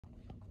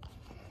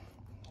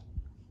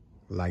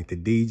Like the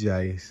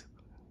DJs,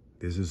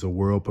 this is a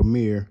world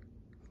premiere.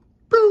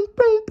 Boom,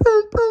 boom,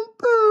 boom, boom,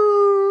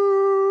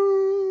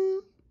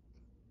 boom.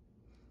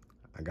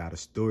 I got a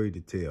story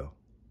to tell.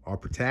 Our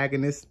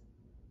protagonist,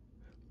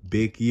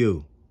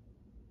 BigU.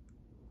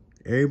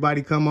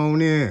 Everybody come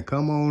on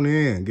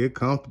in, get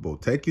comfortable.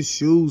 Take your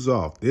shoes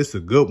off. This is a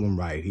good one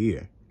right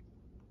here.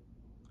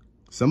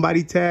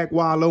 Somebody tag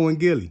Wallow and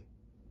Gillie.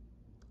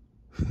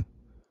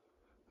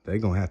 They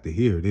gonna have to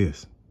hear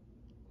this.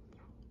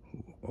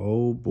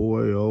 Oh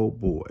boy, oh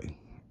boy.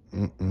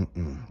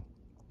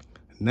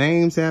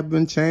 Names have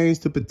been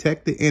changed to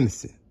protect the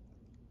innocent.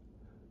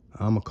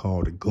 I'ma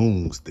call the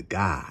goons the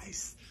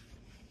guys.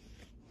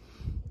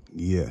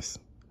 Yes.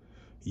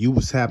 You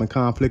was having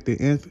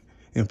conflicting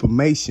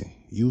information.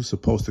 You was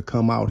supposed to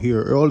come out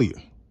here earlier.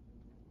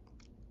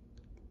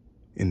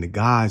 And the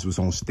guys was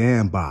on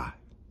standby.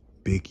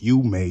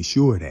 BigU made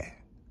sure of that.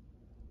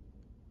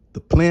 The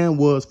plan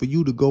was for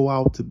you to go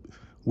out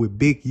with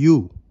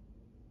BigU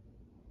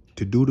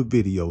to do the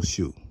video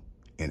shoot.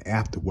 And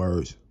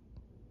afterwards,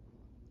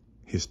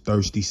 his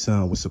thirsty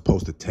son was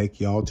supposed to take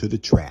y'all to the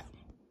trap,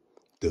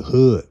 the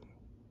hood,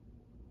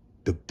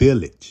 the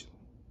village,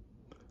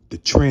 the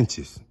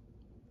trenches,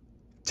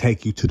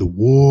 take you to the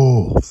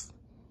wolves.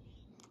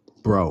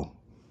 Bro,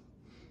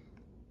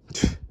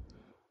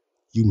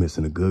 you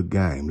missing a good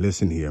game.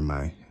 Listen here,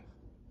 man.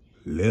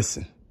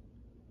 Listen.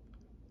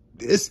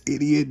 This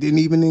idiot didn't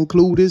even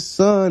include his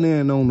son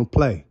in on the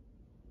play.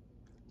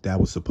 That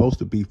was supposed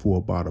to be for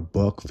about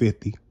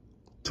 $150,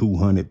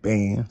 200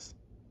 bands.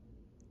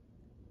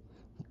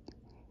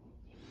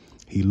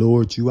 He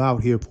lured you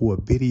out here for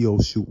a video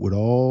shoot with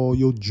all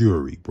your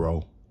jewelry,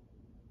 bro.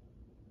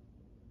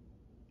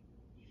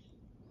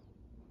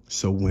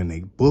 So when they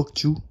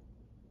booked you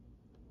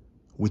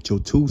with your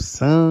two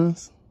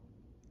sons,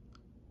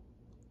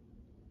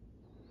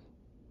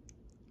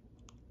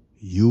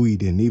 Yui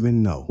didn't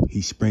even know.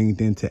 He springed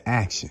into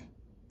action,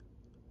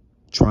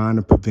 trying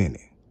to prevent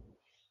it.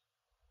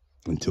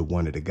 Until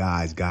one of the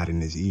guys got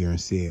in his ear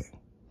and said,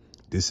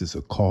 "This is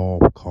a call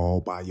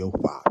by your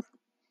father."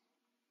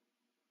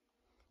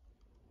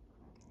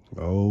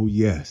 Oh,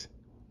 yes.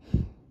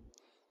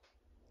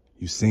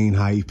 You seen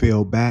how he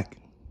fell back?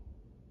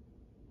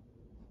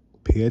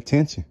 Pay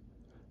attention.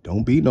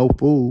 Don't be no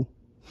fool.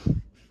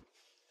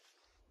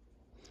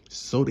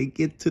 So they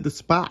get to the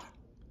spot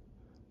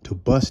to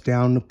bust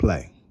down the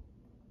play,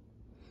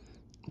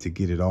 to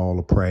get it all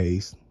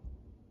appraised.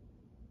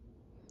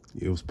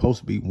 It was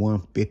supposed to be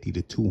 150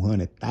 to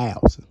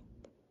 200,000.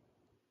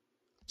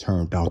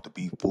 Turned out to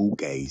be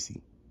fugazi.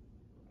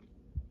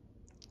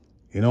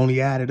 It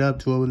only added up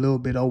to a little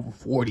bit over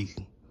 40.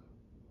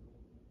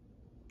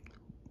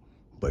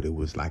 But it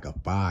was like a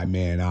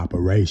 5-man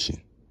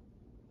operation.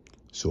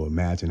 So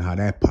imagine how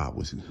that pop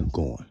was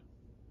going.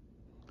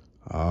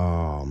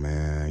 Oh,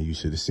 man, you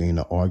should have seen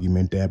the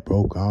argument that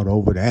broke out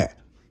over that.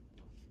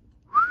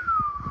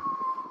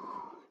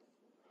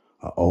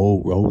 An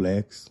old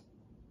Rolex.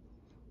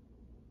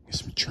 And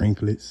some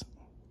trinkets.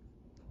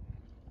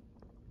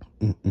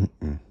 And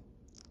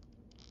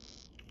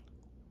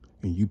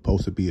you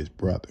supposed to be his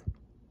brother.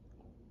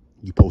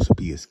 You supposed to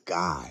be his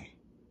guy.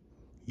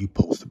 You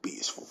supposed to be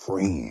his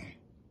friend.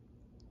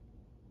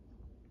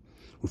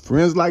 With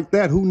friends like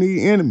that, who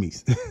need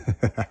enemies?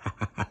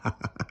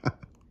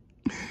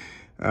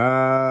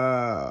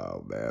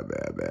 Oh, man.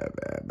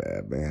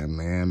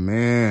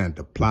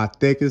 The plot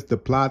thickens.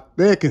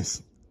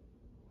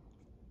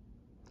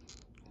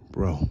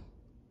 Bro.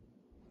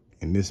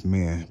 And this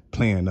man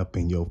playing up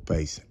in your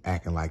face,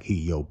 acting like he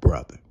your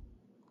brother.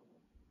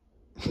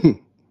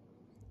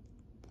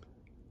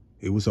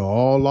 It was an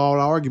all-out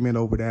argument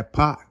over that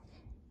pot.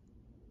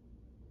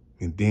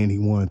 And then he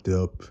wanted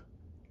to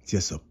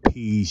just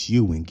appease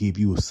you and give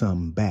you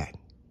something back.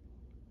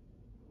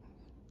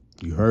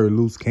 You heard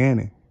Loose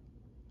Cannon,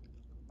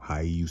 how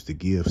he used to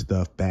give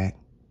stuff back,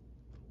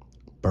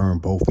 burn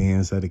both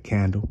ends of the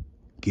candle,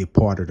 get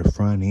part of the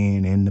front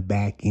end and the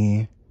back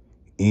end,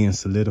 and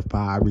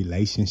solidify a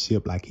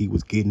relationship like he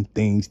was getting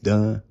things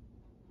done.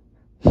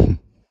 I'm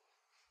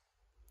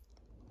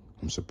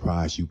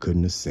surprised you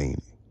couldn't have seen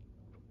it.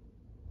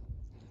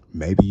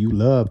 Maybe you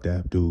loved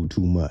that dude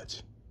too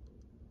much.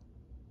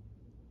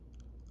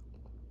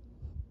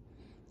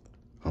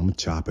 I'm going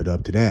to chop it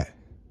up to that.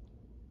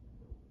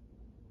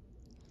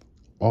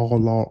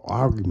 All-out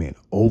argument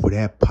over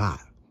that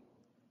pot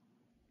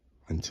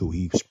until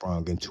he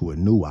sprung into a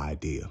new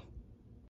idea.